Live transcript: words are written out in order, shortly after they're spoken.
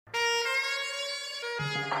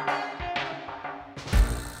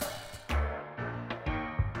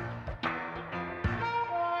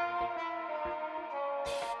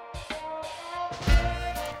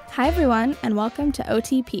Hi everyone, and welcome to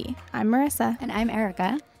OTP. I'm Marissa. And I'm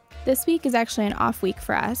Erica. This week is actually an off week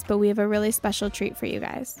for us, but we have a really special treat for you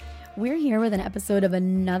guys. We're here with an episode of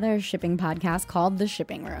another shipping podcast called The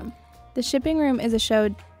Shipping Room. The Shipping Room is a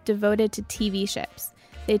show devoted to TV ships.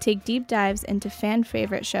 They take deep dives into fan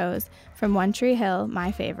favorite shows, from One Tree Hill,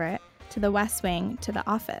 my favorite, to The West Wing, to The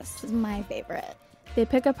Office. This is my favorite. They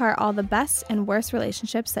pick apart all the best and worst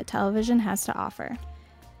relationships that television has to offer.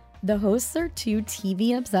 The hosts are two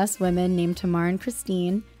TV-obsessed women named Tamar and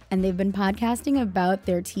Christine, and they've been podcasting about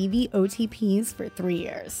their TV OTPs for 3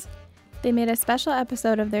 years. They made a special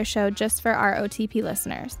episode of their show just for our OTP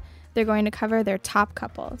listeners. They're going to cover their top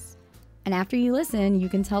couples. And after you listen, you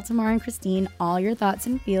can tell Tamar and Christine all your thoughts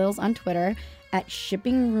and feels on Twitter at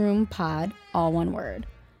shippingroompod, all one word.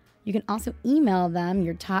 You can also email them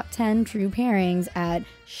your top 10 true pairings at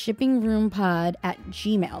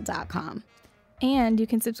shippingroompod@gmail.com. And you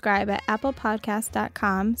can subscribe at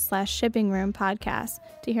applepodcast.com/shippingroompodcast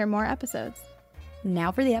to hear more episodes.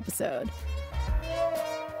 Now for the episode.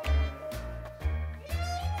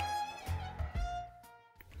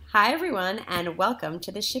 Hi, everyone, and welcome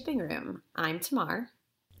to The Shipping Room. I'm Tamar.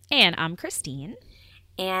 And I'm Christine.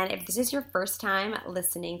 And if this is your first time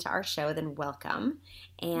listening to our show, then welcome.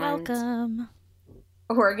 And Welcome.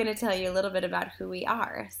 We're going to tell you a little bit about who we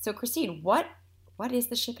are. So, Christine, what is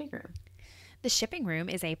The Shipping Room? The Shipping Room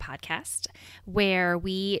is a podcast where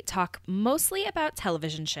we talk mostly about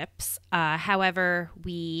television ships. However,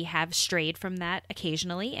 we have strayed from that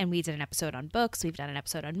occasionally, and we did an episode on books. We've done an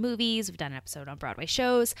episode on movies. We've done an episode on Broadway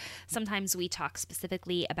shows. Sometimes we talk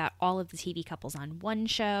specifically about all of the TV couples on one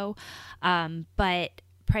show. But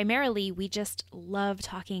primarily, we just love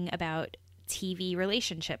talking about TV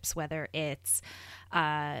relationships, whether it's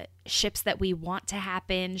ships that we want to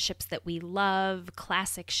happen, ships that we love,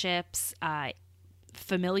 classic ships,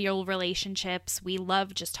 familial relationships. We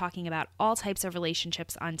love just talking about all types of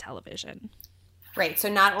relationships on television. Right. So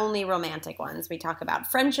not only romantic ones. We talk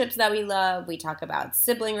about friendships that we love. We talk about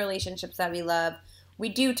sibling relationships that we love. We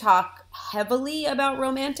do talk heavily about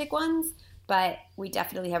romantic ones, but we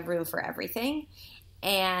definitely have room for everything.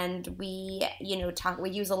 And we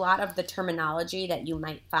use a lot of the terminology that you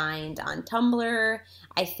might find on Tumblr.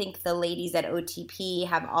 I think the ladies at OTP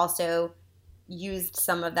have also used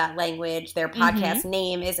some of that language. Their podcast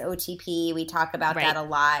name is OTP. We talk about that a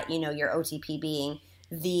lot. You know, your OTP being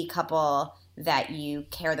the couple that you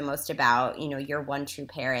care the most about, you know, your one true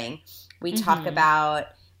pairing. We talk about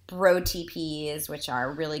bro TPs, which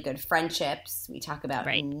are really good friendships. We talk about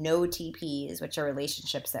no TPs, which are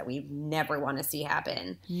relationships that we never want to see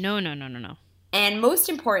happen. No. And most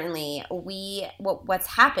importantly, what's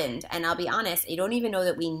happened, and I'll be honest, I don't even know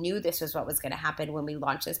that we knew this was what was going to happen when we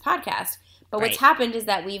launched this podcast. But what's happened is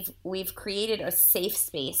that we've created a safe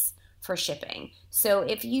space for shipping. So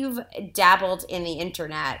if you've dabbled in the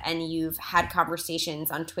internet and you've had conversations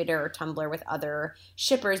on Twitter or Tumblr with other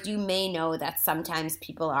shippers, you may know that sometimes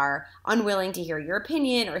people are unwilling to hear your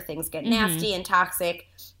opinion or things get nasty and toxic.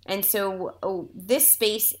 And so this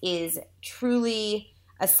space is truly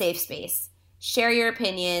a safe space. Share your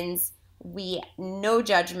opinions. No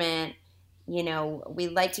judgment. You know, we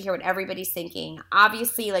like to hear what everybody's thinking.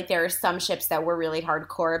 Obviously, like, there are some ships that we're really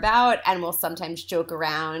hardcore about, and we'll sometimes joke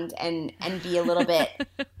around and be a little bit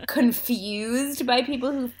confused by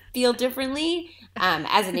people who feel differently.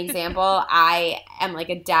 As an example, I am like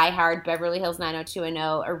a diehard Beverly Hills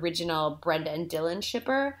 90210 original Brenda and Dylan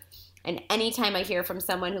shipper. And anytime I hear from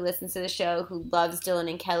someone who listens to the show who loves Dylan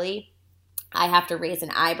and Kelly, I have to raise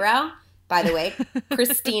an eyebrow. By the way,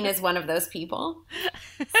 Christine is one of those people.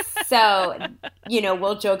 So, you know,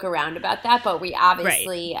 we'll joke around about that, but we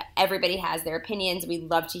obviously, everybody has their opinions. We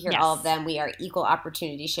love to hear all of them. We are equal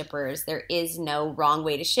opportunity shippers. There is no wrong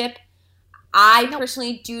way to ship. I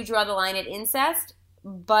personally do draw the line at incest,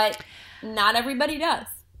 but not everybody does.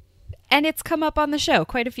 And it's come up on the show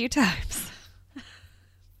quite a few times.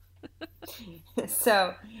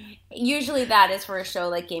 So usually that is for a show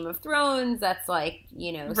like Game of Thrones. That's like,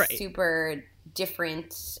 you know, super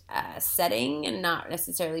different setting and not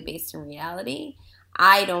necessarily based in reality.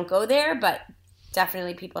 I don't go there, but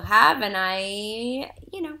definitely people have. And I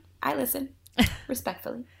listen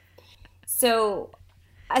respectfully. So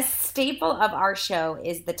a staple of our show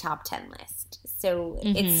is the top 10 list. So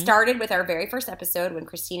it started with our very first episode when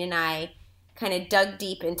Christine and I kind of dug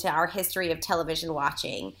deep into our history of television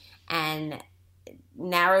watching and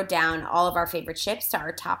narrowed down all of our favorite ships to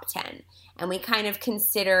our top 10. And we kind of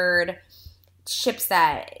considered, ships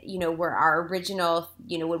that, you know, were our original,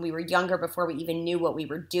 you know, when we were younger, before we even knew what we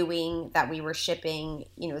were doing, that we were shipping,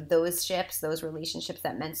 you know, those ships, those relationships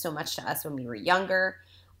that meant so much to us when we were younger.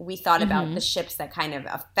 We thought about the ships that kind of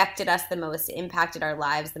affected us the most, impacted our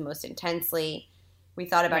lives the most intensely. We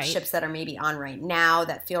thought about ships that are maybe on right now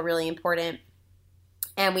that feel really important.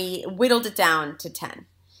 And we whittled it down to 10.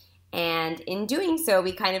 And in doing so,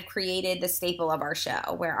 we kind of created the staple of our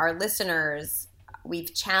show, where our listeners,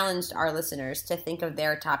 we've challenged our listeners to think of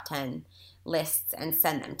their top 10 lists and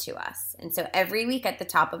send them to us. And so every week at the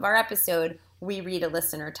top of our episode, we read a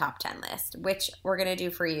listener top 10 list, which we're going to do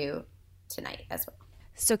for you tonight as well.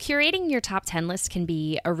 So curating your top 10 list can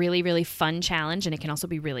be a really, really fun challenge, and it can also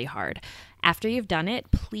be really hard. After you've done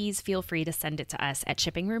it, please feel free to send it to us at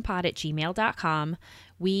shippingroompod@gmail.com.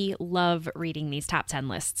 We love reading these top 10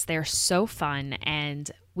 lists. They're so fun,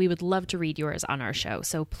 and we would love to read yours on our show.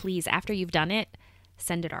 So please, after you've done it,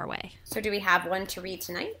 send it our way. So do we have one to read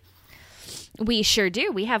tonight? We sure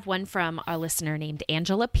do. We have one from a listener named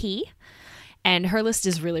Angela P., and her list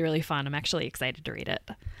is really, really fun. I'm actually excited to read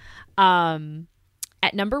it.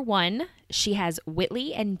 At number 1, she has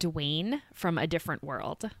Whitley and Dwayne from A Different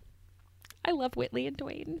World. I love Whitley and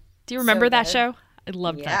Dwayne. Do you remember that show? I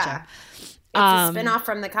loved that show. It's a spinoff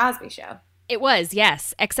from The Cosby Show. It was,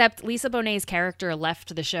 yes. Except Lisa Bonet's character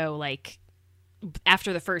left the show like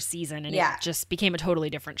after the first season, and it just became a totally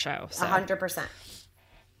different show. So. 100%.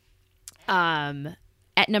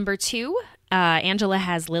 At number 2, Angela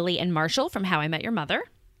has Lily and Marshall from How I Met Your Mother.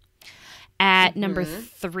 At number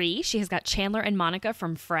 3, she has got Chandler and Monica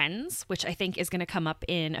from Friends, which I think is going to come up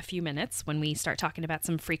in a few minutes when we start talking about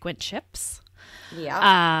some frequent ships.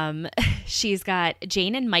 Yeah. She's got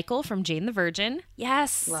Jane and Michael from Jane the Virgin.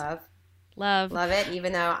 Yes. Love it,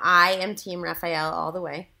 even though I am Team Raphael all the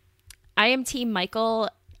way. I am Team Michael,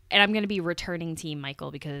 and I'm going to be returning Team Michael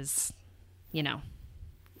because, you know,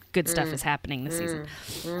 good stuff is happening this season.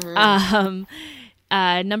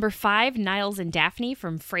 Number 5, Niles and Daphne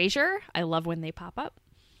from Frasier. I love when they pop up.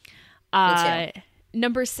 Me too.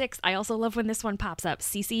 Number 6, I also love when this one pops up.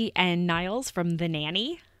 Cece and Niles from The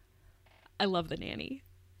Nanny. I love The Nanny.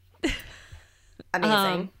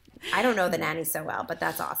 Amazing. I don't know The Nanny so well, but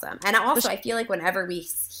that's awesome. And also, I feel like whenever we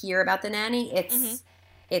hear about The Nanny,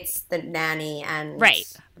 it's The Nanny and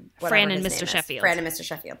Fran and Mr. Sheffield. Fran and Mr.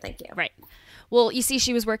 Sheffield, thank you. Right. Well, you see,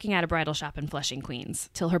 she was working at a bridal shop in Flushing, Queens,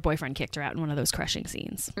 till her boyfriend kicked her out in one of those crushing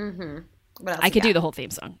scenes. What else I could do the whole theme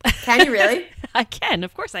song. Can you really? I can.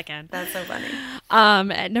 Of course I can. That's so funny.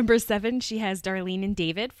 At number 7, she has Darlene and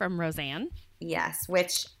David from Roseanne. Yes,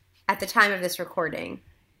 which at the time of this recording,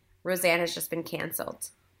 Roseanne has just been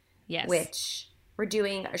canceled. Yes. Which we're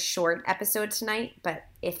doing a short episode tonight, but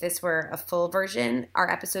if this were a full version, our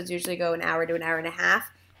episodes usually go an hour to an hour and a half,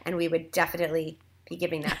 and we would definitely be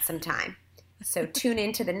giving that some time. So tune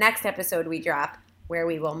in to the next episode we drop, where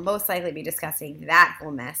we will most likely be discussing that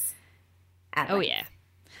whole mess. Oh, yeah.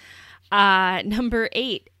 Number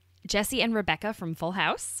 8, Jesse and Rebecca from Full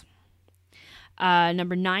House.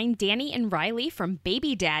 Number 9, Danny and Riley from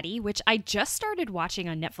Baby Daddy, which I just started watching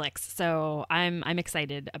on Netflix, so I'm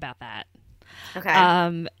excited about that. Okay.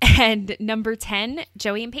 And number 10,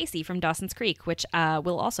 Joey and Pacey from Dawson's Creek, which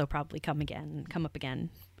will also probably come up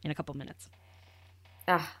again in a couple minutes.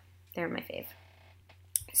 They're my fave.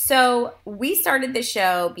 So we started the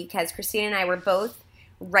show because Christine and I were both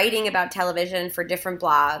writing about television for different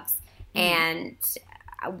blogs, and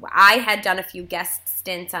I had done a few guest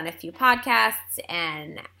stints on a few podcasts,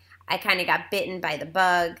 and I kind of got bitten by the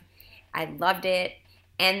bug. I loved it.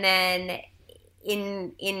 And then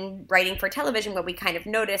in writing for television, what we kind of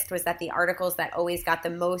noticed was that the articles that always got the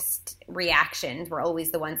most reactions were always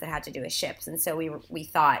the ones that had to do with ships. And so we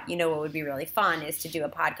thought, you know, what would be really fun is to do a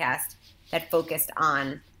podcast that focused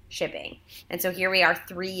on shipping. And so here we are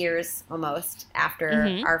 3 years almost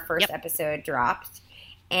after our first episode dropped.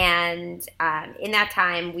 And in that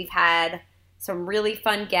time, we've had some really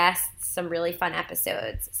fun guests, some really fun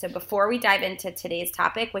episodes. So before we dive into today's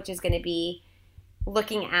topic, which is going to be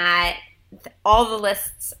looking at all the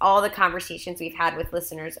lists, all the conversations we've had with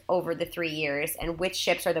listeners over the 3 years and which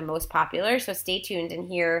ships are the most popular. So stay tuned and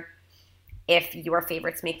hear if your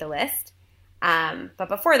favorites make the list. But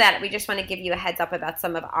before that, we just want to give you a heads up about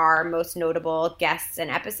some of our most notable guests and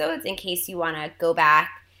episodes in case you want to go back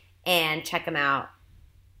and check them out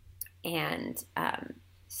and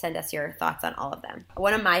send us your thoughts on all of them.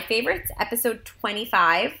 One of my favorites, episode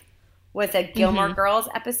 25, was a Gilmore Girls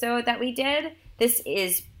episode that we did. This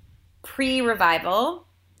is pre-revival.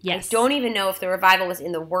 Yes. I don't even know if the revival was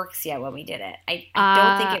in the works yet when we did it. I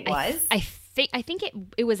don't think it was. I think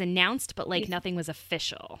it was announced, but like nothing was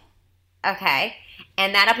official. Okay.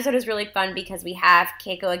 And that episode is really fun because we have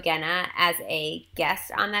Keiko Agena as a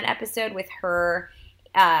guest on that episode with her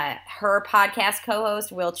podcast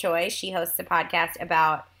co-host, Will Choi. She hosts a podcast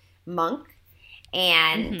about Monk.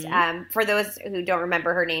 And for those who don't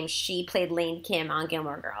remember her name, she played Lane Kim on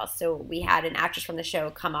Gilmore Girls. So we had an actress from the show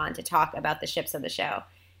come on to talk about the ships of the show,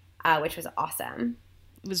 which was awesome.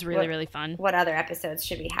 It was really fun. What other episodes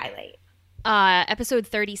should we highlight? Episode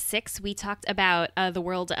 36, we talked about the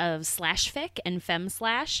world of Slashfic and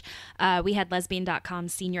FemSlash. We had Lesbian.com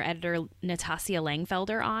senior editor Natasha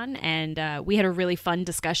Langfelder on, and we had a really fun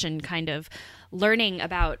discussion kind of learning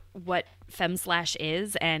about what FemSlash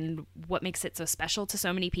is and what makes it so special to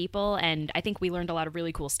so many people. And I think we learned a lot of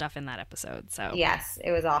really cool stuff in that episode. So yes,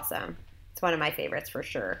 it was awesome. It's one of my favorites for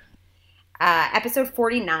sure. Episode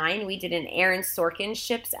 49, we did an Aaron Sorkin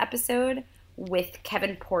ships episode with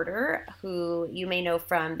Kevin Porter, who you may know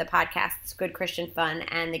from the podcasts Good Christian Fun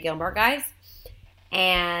and The Gilmore Guys.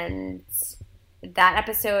 And that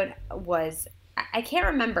episode was, I can't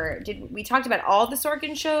remember, we talked about all the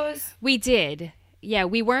Sorkin shows? We did. Yeah,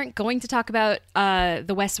 we weren't going to talk about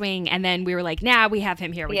The West Wing, and then we were like, nah, we have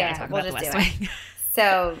him here. We got to talk about The West Wing.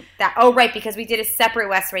 So because we did a separate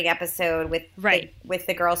West Wing episode with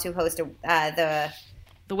the girls who host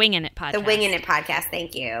the Wingin' It podcast. The Wingin' It podcast,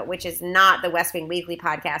 thank you, which is not the West Wing Weekly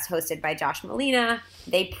podcast hosted by Josh Molina.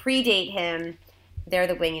 They predate him. They're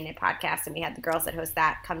the Wingin' It podcast, and we had the girls that host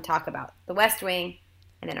that come talk about the West Wing.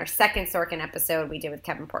 And then our second Sorkin episode we did with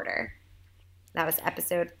Kevin Porter. That was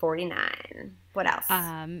episode 49. What else?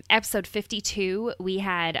 Episode 52, we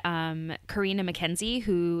had Karina McKenzie,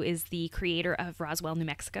 who is the creator of Roswell, New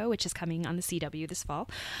Mexico, which is coming on the CW this fall.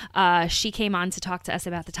 She came on to talk to us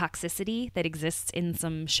about the toxicity that exists in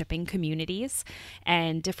some shipping communities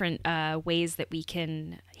and different ways that we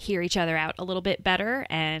can hear each other out a little bit better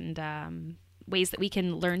and ways that we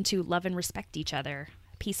can learn to love and respect each other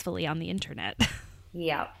peacefully on the internet.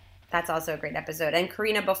 Yeah. That's also a great episode. And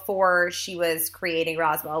Karina, before she was creating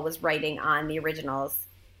Roswell, was writing on the originals.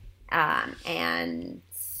 And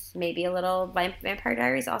maybe a little Vampire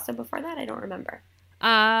Diaries also before that. I don't remember.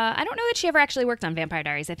 I don't know that she ever actually worked on Vampire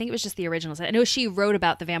Diaries. I think it was just the originals. I know she wrote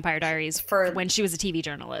about the Vampire Diaries when she was a TV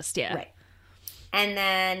journalist. Yeah. Right. And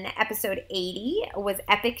then episode 80 was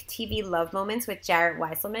Epic TV Love Moments with Jarrett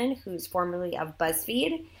Weiselman, who's formerly of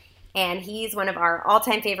BuzzFeed. And he's one of our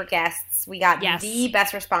all-time favorite guests. We got the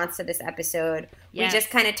best response to this episode. Yes. We just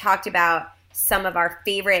kind of talked about some of our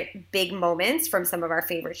favorite big moments from some of our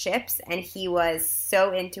favorite ships. And he was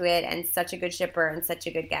so into it and such a good shipper and such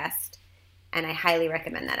a good guest. And I highly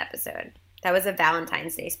recommend that episode. That was a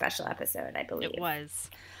Valentine's Day special episode, I believe. It was.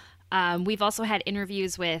 We've also had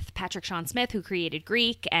interviews with Patrick Sean Smith, who created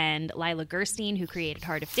Greek, and Lila Gerstein, who created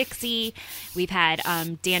Heart of Dixie. We've had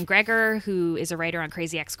Dan Greger, who is a writer on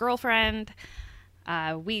Crazy Ex-Girlfriend.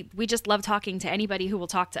 We just love talking to anybody who will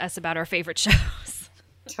talk to us about our favorite shows.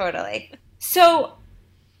 Totally. So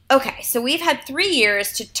we've had 3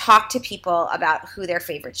 years to talk to people about who their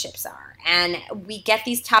favorite ships are. And we get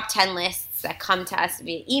these top 10 lists that come to us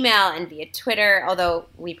via email and via Twitter, although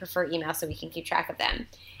we prefer email so we can keep track of them.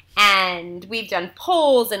 And we've done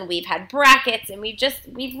polls and we've had brackets and we've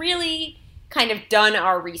really kind of done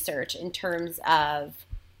our research in terms of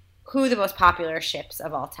who the most popular ships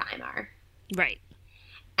of all time are. Right.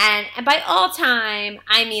 And by all time,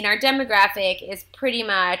 I mean our demographic is pretty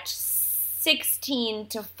much 16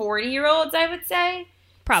 to 40-year-olds, I would say.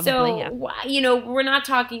 Probably, yeah. We're not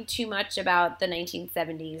talking too much about the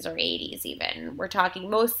 1970s or 80s even. We're talking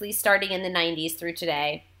mostly starting in the 90s through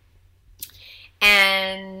today.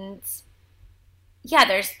 And yeah,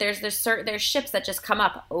 there's ships that just come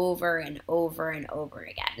up over and over and over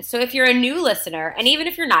again. So if you're a new listener, and even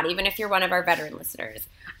if you're not, even if you're one of our veteran listeners,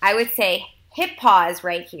 I would say hit pause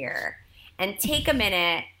right here and take a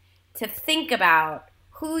minute to think about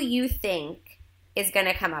who you think is going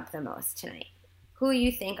to come up the most tonight. Who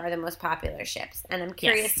you think are the most popular ships. And I'm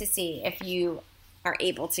curious to see if you are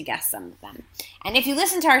able to guess some of them. And if you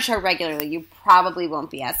listen to our show regularly, you probably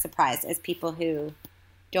won't be as surprised as people who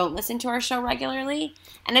don't listen to our show regularly.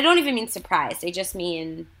 And I don't even mean surprised. I just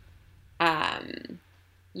mean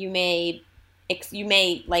you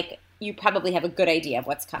probably have a good idea of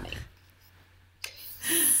what's coming.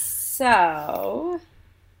 So,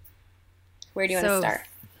 where do you want to start?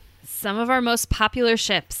 Some of our most popular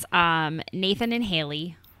ships, Nathan and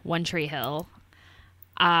Haley, One Tree Hill.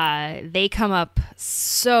 They come up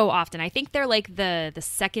so often. I think they're like the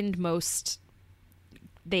second most.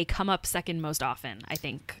 They come up second most often, I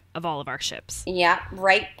think, of all of our ships. Yeah,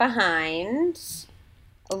 right behind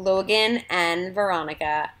Logan and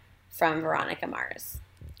Veronica from Veronica Mars.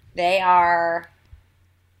 They are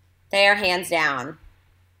They are hands down.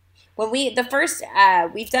 When we've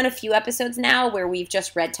done a few episodes now where we've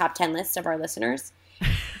just read top 10 lists of our listeners.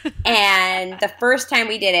 And the first time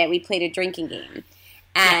we did it, we played a drinking game.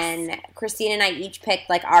 And yes. Christine and I each picked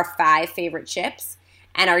like our 5 favorite ships.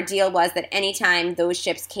 And our deal was that anytime those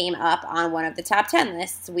ships came up on one of the top 10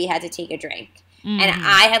 lists, we had to take a drink. Mm. And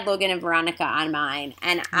I had Logan and Veronica on mine.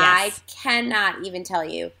 And yes. I cannot even tell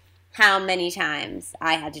you how many times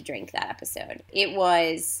I had to drink that episode. It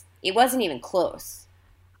wasn't even close.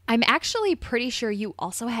 I'm actually pretty sure you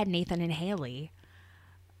also had Nathan and Haley.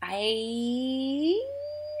 I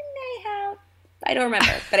don't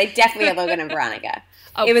remember, but I definitely had Logan and Veronica.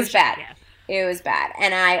 Oh, it was sure, bad. Yeah. It was bad.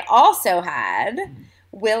 And I also had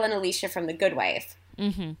Will and Alicia from The Good Wife,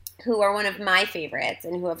 who are one of my favorites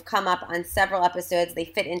and who have come up on several episodes. They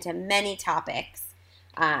fit into many topics.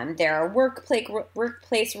 They're a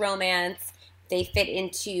workplace romance. They fit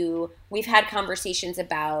into, we've had conversations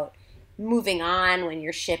about moving on when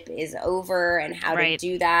your ship is over and how to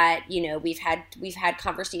do that. You know, we've had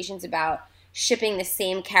conversations about shipping the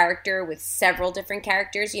same character with several different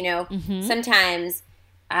characters. You know, sometimes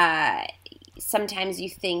you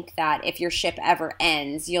think that if your ship ever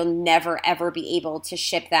ends, you'll never ever be able to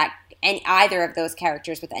ship that either of those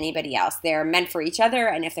characters with anybody else. They're meant for each other,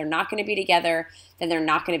 and if they're not going to be together, then they're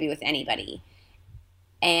not going to be with anybody.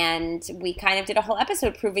 And we kind of did a whole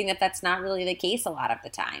episode proving that that's not really the case a lot of the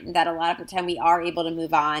time. That a lot of the time we are able to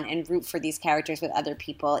move on and root for these characters with other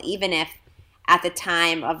people, even if at the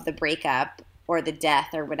time of the breakup or the death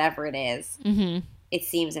or whatever it is, it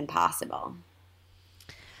seems impossible.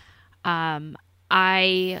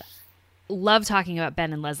 I love talking about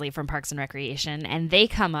Ben and Leslie from Parks and Recreation, and they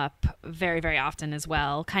come up very, very often as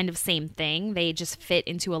well. Kind of same thing. They just fit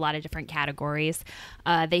into a lot of different categories.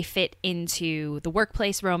 They fit into the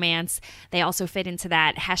workplace romance. They also fit into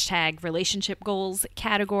that hashtag relationship goals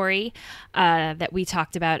category that we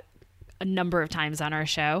talked about a number of times on our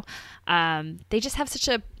show. They just have such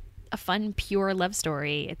a fun, pure love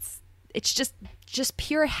story. It's just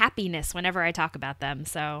pure happiness whenever I talk about them.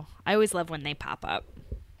 So I always love when they pop up.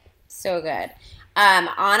 So good. On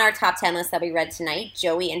our top 10 list that we read tonight,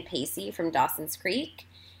 Joey and Pacey from Dawson's Creek.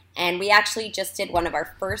 And we actually just did one of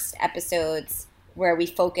our first episodes where we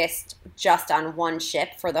focused just on one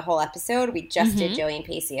ship for the whole episode. We just did Joey and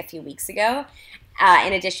Pacey a few weeks ago.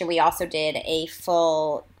 In addition, we also did a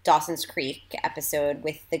full Dawson's Creek episode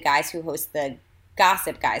with the guys who host the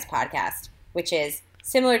Gossip Guys podcast, which is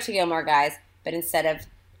similar to Gilmore Guys, but instead of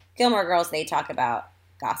Gilmore Girls, they talk about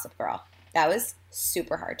Gossip Girl. That was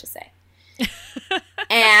super hard to say.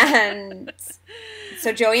 And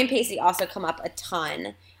so Joey and Pacey also come up a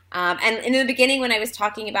ton. And in the beginning when I was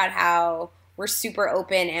talking about how we're super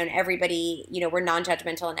open and everybody, you know, we're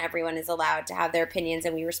non-judgmental and everyone is allowed to have their opinions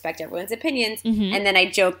and we respect everyone's opinions. And then I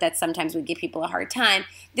joke that sometimes we give people a hard time.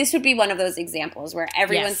 This would be one of those examples where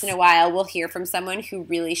every once in a while we'll hear from someone who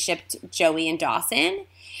really shipped Joey and Dawson.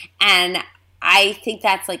 And I think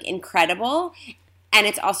that's like incredible. And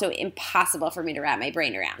it's also impossible for me to wrap my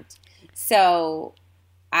brain around. So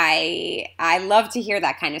I love to hear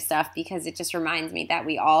that kind of stuff because it just reminds me that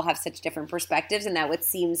we all have such different perspectives and that what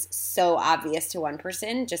seems so obvious to one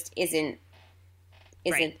person just isn't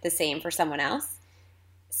the same for someone else.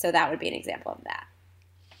 So that would be an example of that.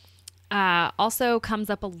 Also comes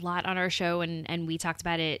up a lot on our show, and we talked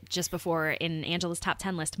about it just before in Angela's top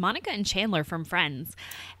 10 list, Monica and Chandler from Friends.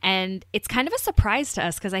 And it's kind of a surprise to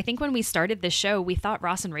us because I think when we started this show, we thought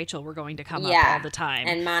Ross and Rachel were going to come up all the time.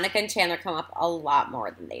 And Monica and Chandler come up a lot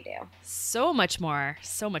more than they do. So much more.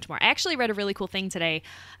 So much more. I actually read a really cool thing today,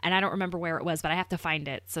 and I don't remember where it was, but I have to find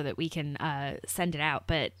it so that we can send it out.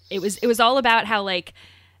 But it was all about how, like,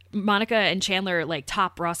 Monica and Chandler, like,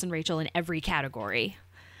 top Ross and Rachel in every category.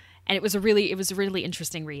 And it was a really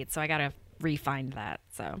interesting read, so I gotta re-find that.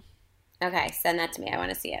 So, okay, send that to me. I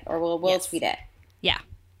want to see it, or we'll tweet it. Yeah.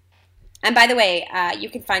 And by the way, you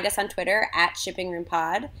can find us on Twitter at Shipping Room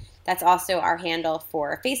Pod. That's also our handle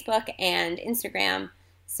for Facebook and Instagram.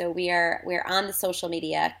 So we're on the social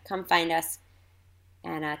media. Come find us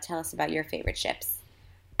and tell us about your favorite ships.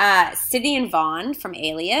 Sydney and Vaughn from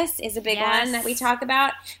Alias is a big one that we talk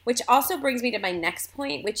about, which also brings me to my next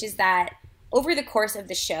point, which is that over the course of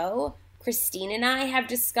the show, Christine and I have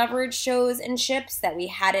discovered shows and ships that we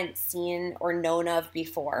hadn't seen or known of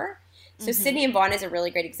before. So Sydney and Vaughn is a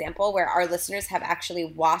really great example where our listeners have actually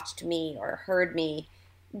watched me or heard me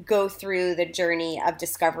go through the journey of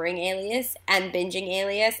discovering Alias and binging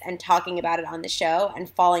Alias and talking about it on the show and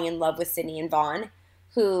falling in love with Sydney and Vaughn,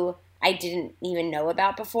 who I didn't even know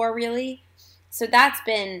about before, really. So that's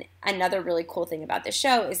been another really cool thing about the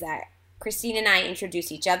show is that Christine and I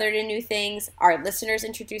introduce each other to new things. Our listeners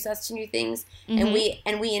introduce us to new things, and we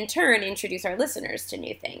in turn introduce our listeners to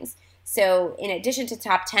new things. So in addition to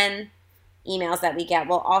top 10 emails that we get,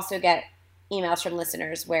 we'll also get emails from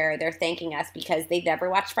listeners where they're thanking us because they've never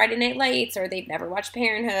watched Friday Night Lights, or they've never watched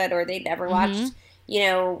Parenthood, or they've never watched, you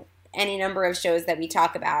know, any number of shows that we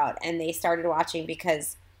talk about, and they started watching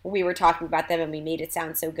because we were talking about them and we made it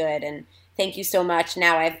sound so good, and thank you so much.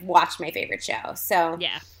 Now I've watched my favorite show. So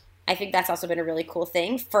yeah, I think that's also been a really cool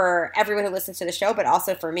thing for everyone who listens to the show, but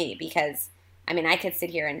also for me, because I mean, I could sit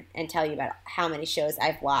here and tell you about how many shows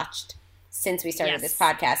I've watched since we started this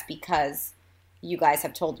podcast because you guys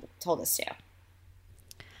have told us to.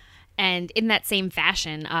 And in that same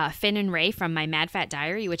fashion, Finn and Ray from My Mad Fat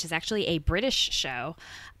Diary, which is actually a British show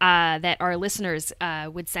that our listeners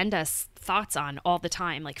would send us thoughts on all the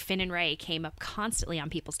time. Like Finn and Ray came up constantly on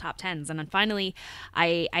people's top 10s. And then finally,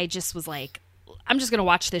 I just was like, I'm just going to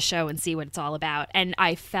watch this show and see what it's all about. And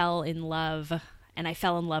I fell in love. And I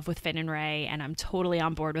fell in love with Finn and Ray, and I'm totally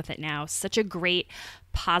on board with it now. Such a great,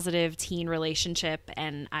 positive teen relationship,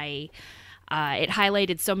 and it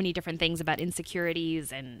highlighted so many different things about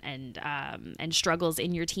insecurities and struggles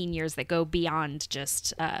in your teen years that go beyond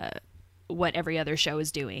just what every other show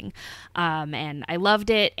is doing. And I loved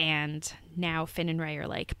it, and now Finn and Ray are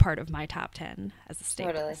like part of my top 10 as a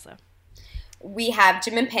staple. Totally. So. We have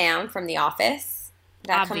Jim and Pam from The Office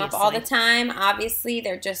that come up all the time. Obviously,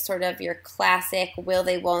 they're just sort of your classic will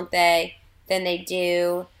they, won't they, then they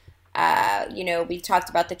do. You know, we talked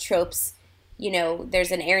about the tropes. You know, there's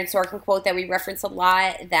an Aaron Sorkin quote that we reference a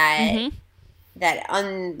lot that that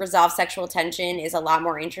unresolved sexual tension is a lot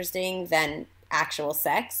more interesting than actual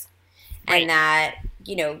sex. Right. And that,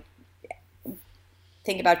 you know,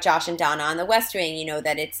 think about Josh and Donna on The West Wing, you know,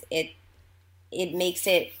 that it makes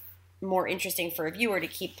it more interesting for a viewer to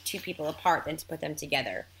keep two people apart than to put them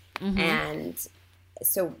together. And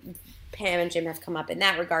so Pam and Jim have come up in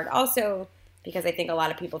that regard also, because I think a lot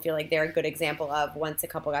of people feel like they're a good example of once a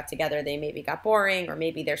couple got together, they maybe got boring, or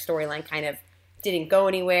maybe their storyline kind of didn't go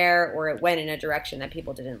anywhere, or it went in a direction that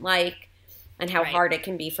people didn't like, and how hard it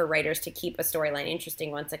can be for writers to keep a storyline interesting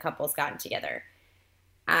once a couple's gotten together.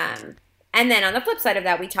 And then on the flip side of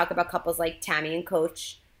that, we talk about couples like Tammy and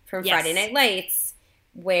Coach from Friday Night Lights,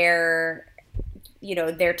 where, you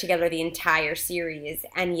know, they're together the entire series,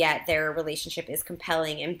 and yet their relationship is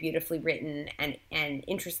compelling and beautifully written and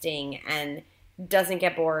interesting and doesn't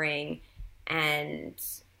get boring, and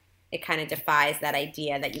it kind of defies that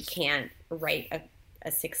idea that you can't write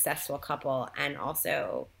a successful couple and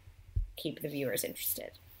also keep the viewers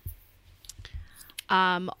interested.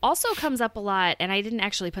 Also comes up a lot, and I didn't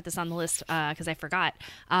actually put this on the list because I forgot.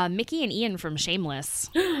 Mickey and Ian from Shameless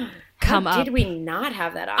come up. How did we not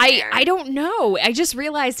have that on there? I don't know. I just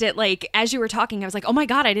realized it, like, as you were talking, I was like, oh my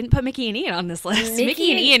God, I didn't put Mickey and Ian on this list.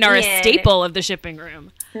 Mickey and Ian are a staple of the shipping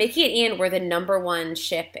room. Mickey and Ian were the number one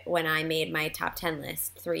ship when I made my top 10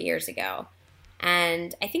 list 3 years ago.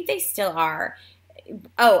 And I think they still are.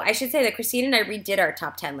 Oh, I should say that Christine and I redid our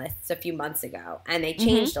top 10 lists a few months ago, and they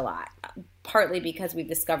changed a lot. Partly because we've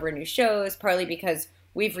discovered new shows, partly because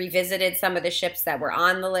we've revisited some of the ships that were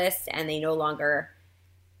on the list, and they no longer,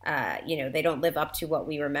 they don't live up to what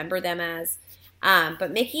we remember them as.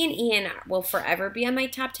 But Mickey and Ian will forever be on my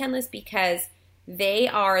top 10 list because they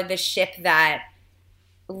are the ship that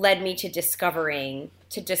led me to discovering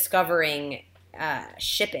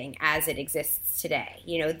shipping as it exists today.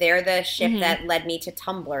 You know, they're the ship that led me to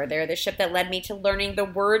Tumblr. They're the ship that led me to learning the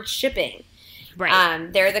word shipping.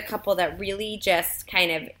 Right. They're the couple that really just kind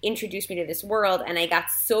of introduced me to this world, and I got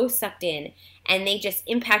so sucked in, and they just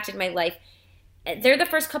impacted my life. They're the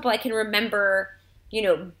first couple I can remember, you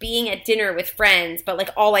know, being at dinner with friends, but like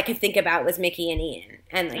all I could think about was Mickey and Ian,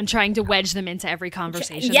 and trying to wedge them into every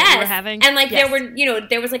conversation that we were having. And like there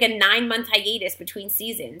was like a 9-month hiatus between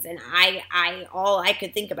seasons, and all I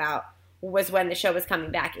could think about was when the show was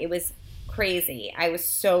coming back. It was crazy. I was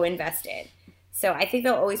so invested. So I think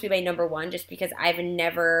they'll always be my number one, just because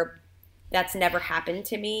that's never happened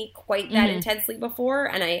to me quite that intensely before,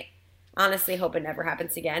 and I honestly hope it never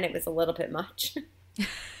happens again. It was a little bit much.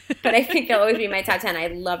 But I think they'll always be my top 10. I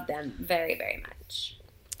love them very, very much.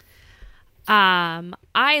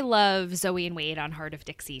 I love Zoe and Wade on Heart of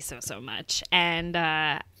Dixie so much, and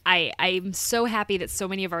I'm so happy that so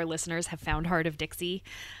many of our listeners have found Heart of Dixie.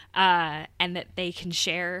 And that they can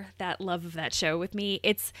share that love of that show with me.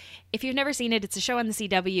 If you've never seen it, it's a show on the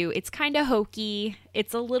CW. It's kind of hokey.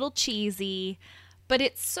 It's a little cheesy, but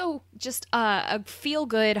it's so just a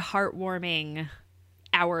feel-good, heartwarming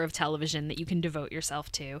hour of television that you can devote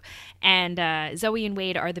yourself to. And Zoe and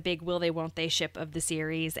Wade are the big will they, won't they ship of the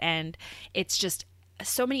series. And it's just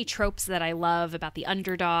so many tropes that I love about the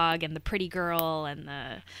underdog and the pretty girl and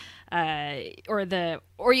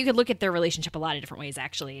or you could look at their relationship a lot of different ways,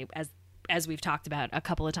 actually, as we've talked about a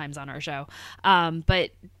couple of times on our show.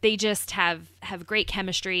 But they just have great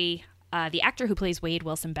chemistry. The actor who plays Wade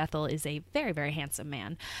Wilson Bethel is a very, very handsome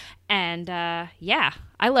man. And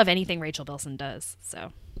I love anything Rachel Bilson does.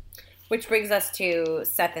 So, which brings us to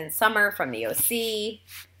Seth and Summer from the OC.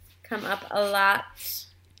 Come up a lot.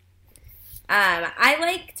 I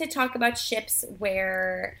like to talk about ships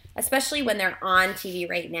where, especially when they're on TV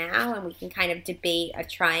right now, and we can kind of debate a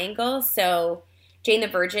triangle. So Jane the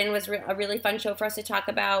Virgin was a really fun show for us to talk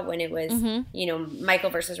about when it was, Michael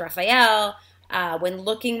versus Raphael. When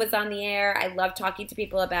Looking was on the air, I love talking to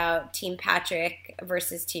people about Team Patrick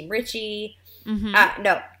versus Team Richie.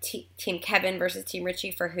 Team Kevin versus Team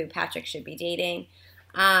Richie for who Patrick should be dating.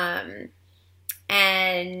 And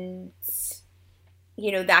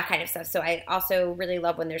that kind of stuff. So I also really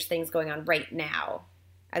love when there's things going on right now,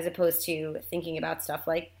 as opposed to thinking about stuff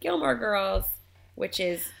like Gilmore Girls, which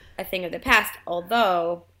is a thing of the past,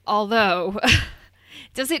 although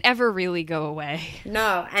does it ever really go away?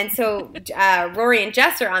 No. And so Rory and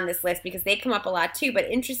Jess are on this list because they come up a lot too. But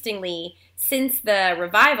interestingly, since the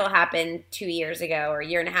revival happened 2 years ago or a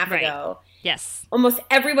year and a half ago, yes, almost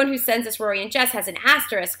everyone who sends us Rory and Jess has an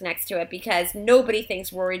asterisk next to it because nobody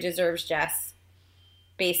thinks Rory deserves Jess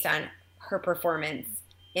based on her performance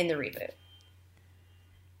in the reboot.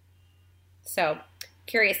 So,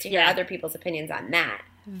 curious to hear other people's opinions on that.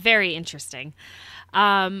 Very interesting.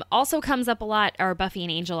 Also comes up a lot are Buffy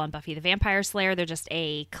and Angel on Buffy the Vampire Slayer. They're just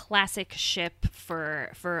a classic ship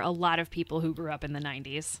for a lot of people who grew up in the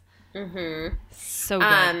 90s. Mm-hmm. So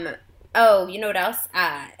good. You know what else?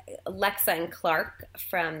 Lexa and Clark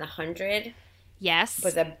from The 100. Yes.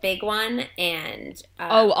 Was a big one. And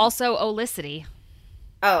also Olicity.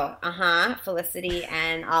 Felicity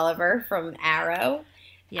and Oliver from Arrow.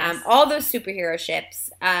 Yes. All those superhero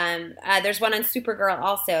ships. There's one on Supergirl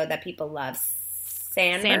also that people love.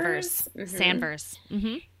 Sanvers. Mm-hmm. Sanvers.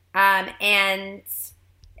 Mm-hmm. And,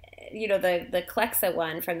 the Clexa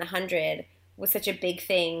one from The 100 was such a big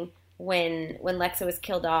thing when Lexa was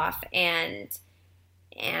killed off. And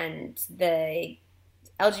the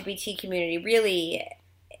LGBT community really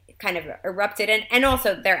kind of erupted, and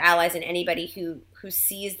also their allies and anybody who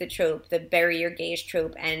sees the trope, the bury your gays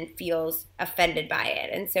trope, and feels offended by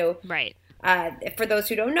it. And so, right. For those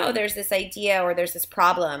who don't know, there's this idea, or there's this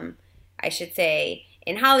problem, I should say,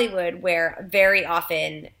 in Hollywood where very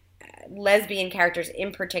often lesbian characters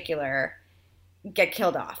in particular get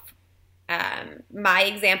killed off. My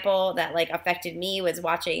example that affected me was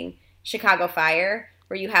watching Chicago Fire,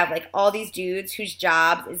 where you have all these dudes whose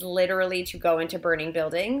job is literally to go into burning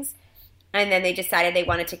buildings. And then they decided they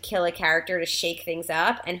wanted to kill a character to shake things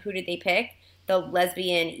up. And who did they pick? The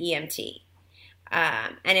lesbian EMT.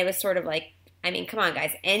 And it was sort of come on,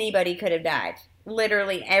 guys. Anybody could have died.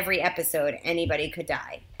 Literally every episode, anybody could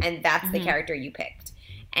die. And that's the character you picked.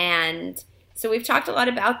 And so we've talked a lot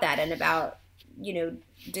about that and about,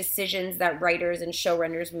 decisions that writers and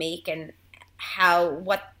showrunners make and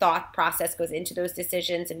what thought process goes into those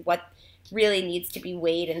decisions and what really needs to be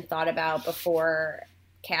weighed and thought about before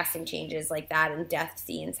casting changes like that and death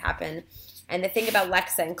scenes happen. And the thing about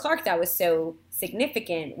Lexa and Clark that was so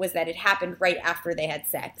significant was that it happened right after they had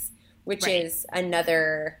sex, which is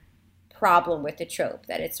another problem with the trope,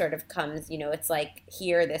 that it sort of comes, it's like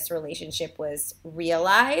here this relationship was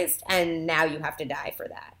realized and now you have to die for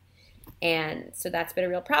that. And so that's been a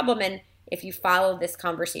real problem. And if you follow this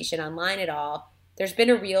conversation online at all, there's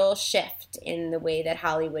been a real shift in the way that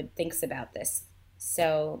Hollywood thinks about this.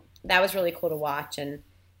 So that was really cool to watch and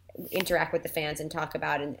interact with the fans and talk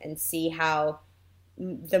about and see how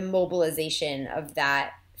the mobilization of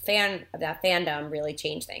that fandom really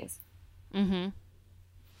changed things. Mm-hmm.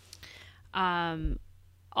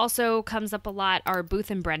 Also comes up a lot are Booth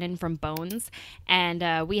and Brennan from Bones,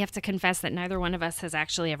 and we have to confess that neither one of us has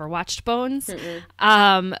actually ever watched Bones.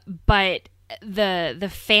 But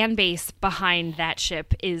the fan base behind that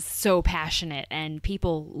ship is so passionate, and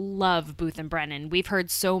people love Booth and Brennan. We've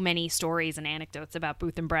heard so many stories and anecdotes about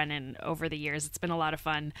Booth and Brennan over the years. It's been a lot of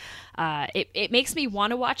fun. It makes me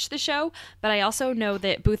want to watch the show, but I also know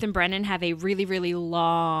that Booth and Brennan have a really, really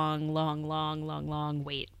long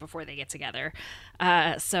wait before they get together.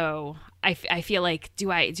 So I feel like,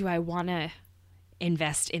 do I want to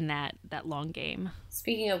invest in that long game?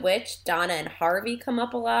 Speaking of which, Donna and Harvey come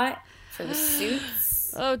up a lot. For the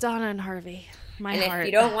Suits. Oh, Donna and Harvey. My heart. If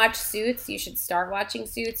you don't watch Suits, you should start watching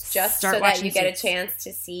Suits so that you get a chance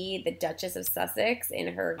to see the Duchess of Sussex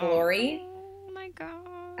in her glory. Oh my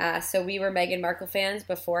God. So we were Meghan Markle fans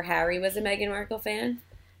before Harry was a Meghan Markle fan,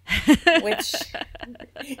 which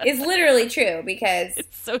is literally true because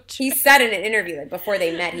It's so true. he said in an interview that before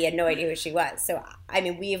they met, he had no idea who she was. So, I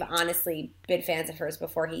mean, we've honestly been fans of hers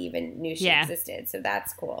before he even knew she existed. So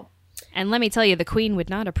that's cool. And let me tell you, the Queen would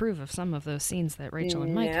not approve of some of those scenes that Rachel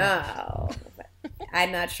and Mike have. No,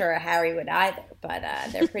 I'm not sure Harry would either, but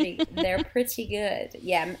they're pretty good.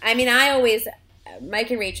 Yeah, I mean, Mike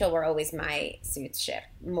and Rachel were always my Suits ship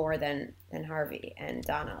more than Harvey and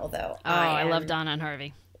Donna, although I love Donna and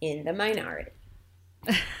Harvey. In the minority.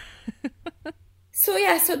 So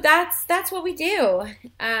that's what we do.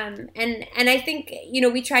 And I think,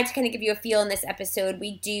 we tried to kind of give you a feel in this episode.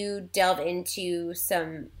 We do delve into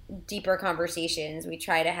some deeper conversations. We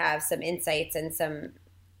try to have some insights and some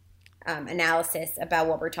analysis about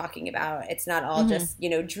what we're talking about. It's not all just,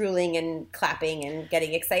 drooling and clapping and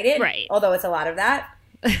getting excited. Right. Although it's a lot of that.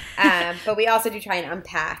 But we also do try and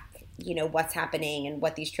unpack, what's happening and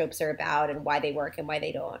what these tropes are about and why they work and why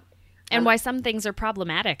they don't. And why some things are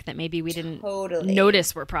problematic that maybe we didn't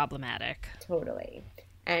notice were problematic. Totally.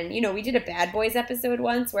 And, we did a Bad Boys episode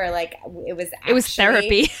once where, like, it was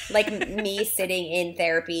therapy. Like, me sitting in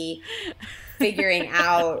therapy, figuring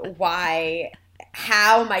out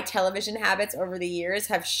how my television habits over the years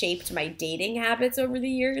have shaped my dating habits over the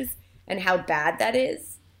years and how bad that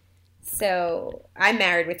is. So I'm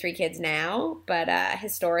married with 3 kids now, but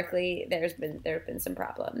historically there's been some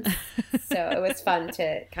problems. So it was fun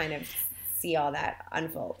to kind of see all that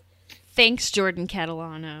unfold. Thanks, Jordan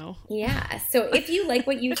Catalano. Yeah. So if you like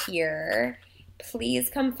what you hear, please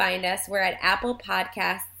come find us. We're at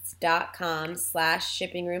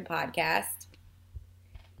applepodcasts.com/shippingroompodcast.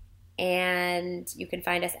 And you can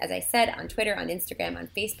find us, as I said, on Twitter, on Instagram, on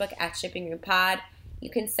Facebook at shippingroompod. You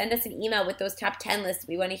can send us an email with those top 10 lists.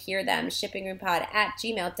 We want to hear them.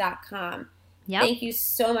 shippingroompod@gmail.com. Yep. Thank you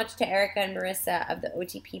so much to Erica and Marissa of the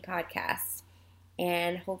OTP podcast.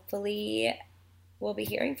 And hopefully we'll be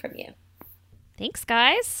hearing from you. Thanks,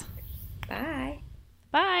 guys. Bye.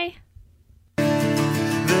 Bye.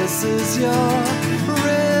 This is your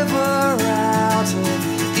river out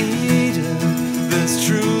of Eden. This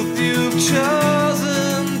truth you've chosen.